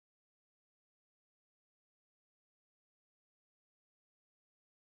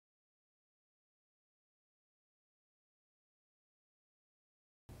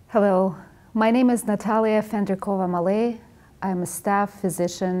Hello, my name is Natalia Fendrikova Malay. I'm a staff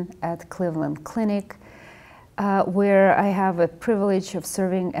physician at Cleveland Clinic, where I have a privilege of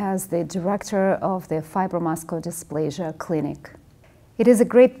serving as the director of the Fibromuscular Dysplasia Clinic. It is a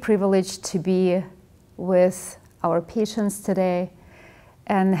great privilege to be with our patients today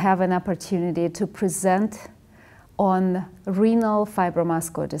and have an opportunity to present on renal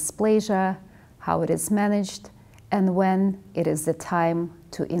fibromuscular dysplasia, how it is managed, and when it is the time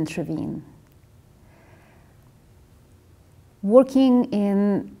to intervene. Working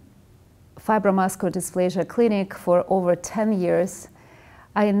in Fibromuscular Dysplasia Clinic for over 10 years,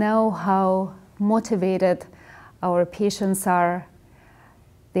 I know how motivated our patients are.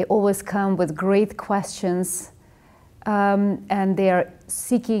 They always come with great questions, and they are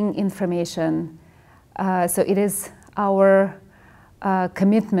seeking information. So it is our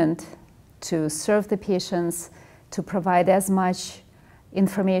commitment to serve the patients, to provide as much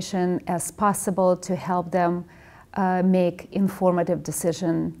information as possible to help them make informative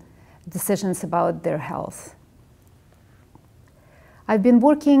decisions about their health. I've been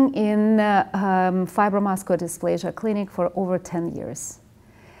working in Fibromuscular Dysplasia Clinic for over 10 years.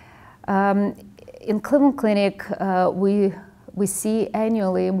 In Cleveland Clinic, we see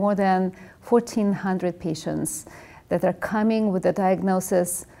annually more than 1,400 patients that are coming with a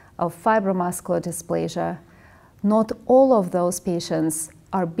diagnosis of fibromuscular dysplasia. Not all of those patients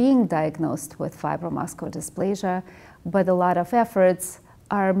are being diagnosed with fibromuscular dysplasia, but a lot of efforts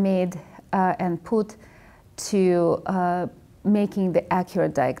are made and put to making the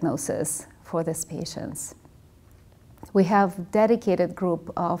accurate diagnosis for these patients. We have a dedicated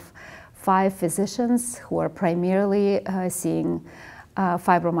group of 5 physicians who are primarily seeing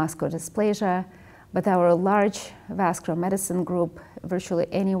fibromuscular dysplasia, but our large vascular medicine group, virtually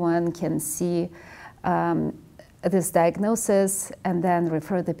anyone can see this diagnosis and then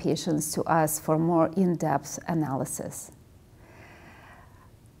refer the patients to us for more in-depth analysis.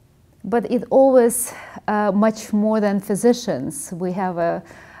 But it always much more than physicians. We have a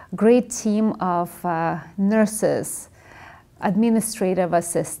great team of nurses, administrative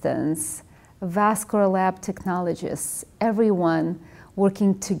assistants, vascular lab technologists, everyone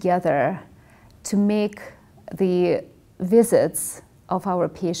working together to make the visits of our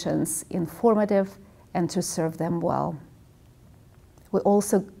patients informative and to serve them well. We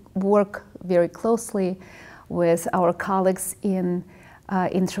also work very closely with our colleagues in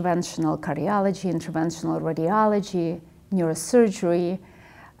interventional cardiology, interventional radiology, neurosurgery,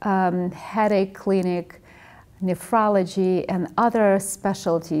 headache clinic, nephrology, and other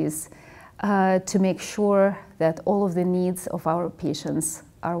specialties to make sure that all of the needs of our patients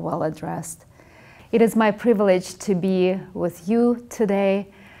are well addressed. It is my privilege to be with you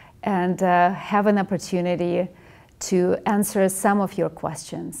today and have an opportunity to answer some of your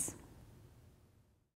questions.